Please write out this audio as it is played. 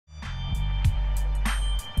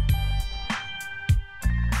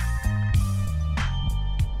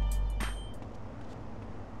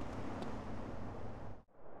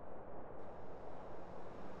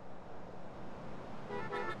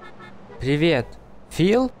Привет,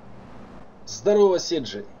 Фил? Здорово,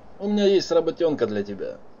 Сиджи. У меня есть работенка для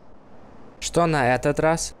тебя. Что на этот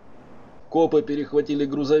раз? Копы перехватили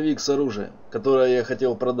грузовик с оружием, которое я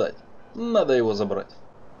хотел продать. Надо его забрать.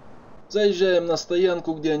 Заезжаем на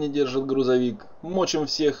стоянку, где они держат грузовик, мочим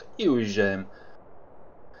всех и уезжаем.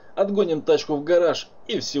 Отгоним тачку в гараж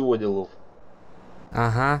и всего делов.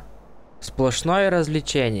 Ага, сплошное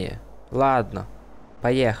развлечение. Ладно,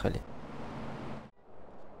 поехали.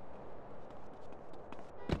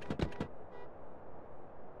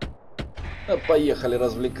 А поехали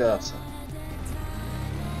развлекаться.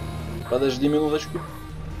 Подожди минуточку.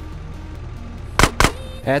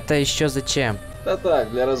 Это еще зачем? Да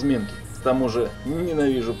так, для разминки. К тому же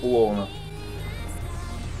ненавижу клоуна.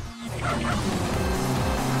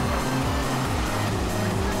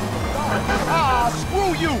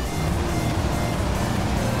 Screw you!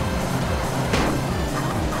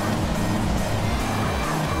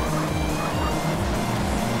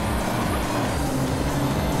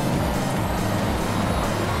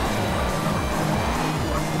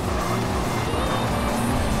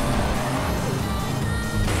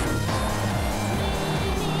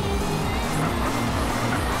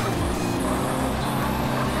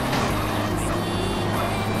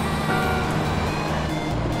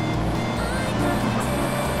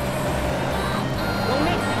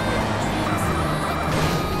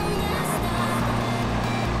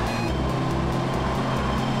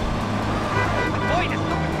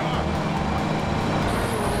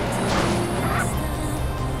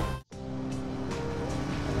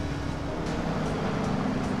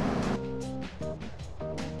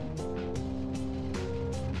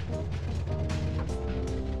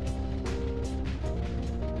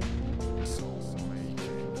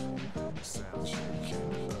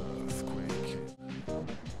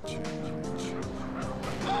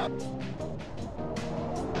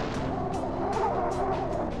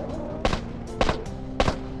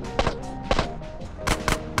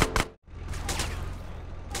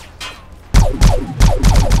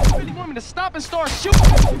 Really want me to stop and start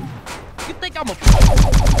shooting? You think I'm a...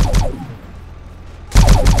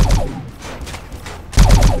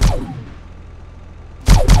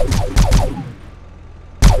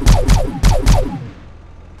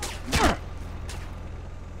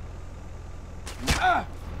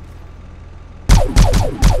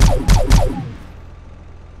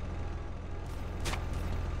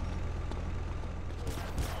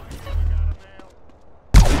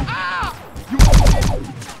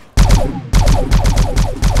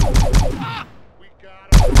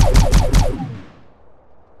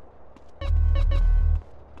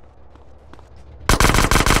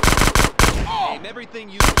 Everything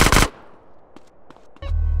you...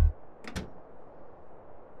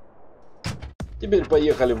 Теперь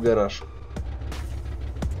поехали в гараж.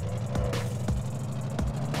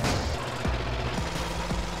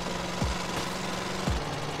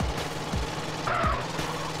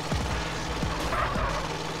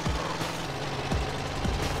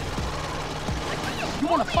 You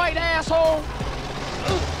wanna fight, asshole?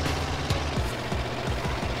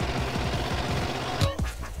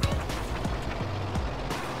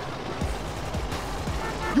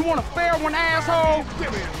 You want a fair one, asshole?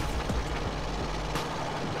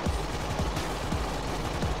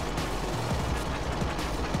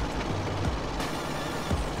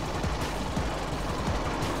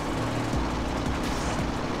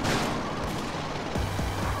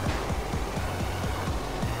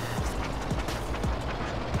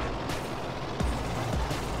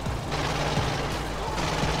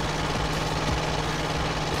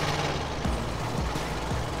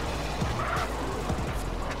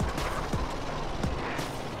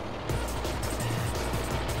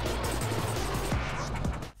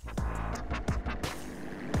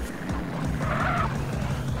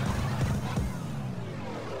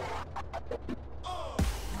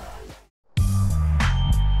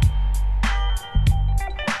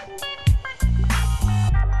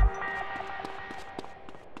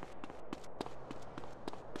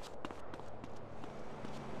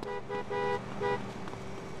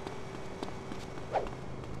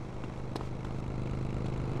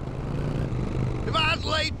 If I was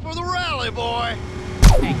late for the rally, boy.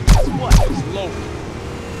 Hey, guess what? It's local.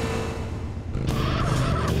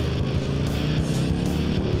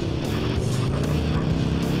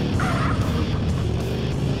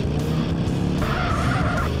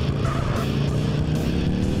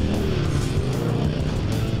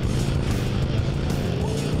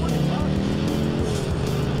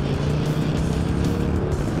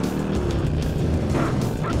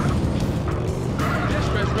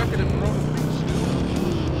 Record and roll.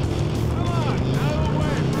 Come on, now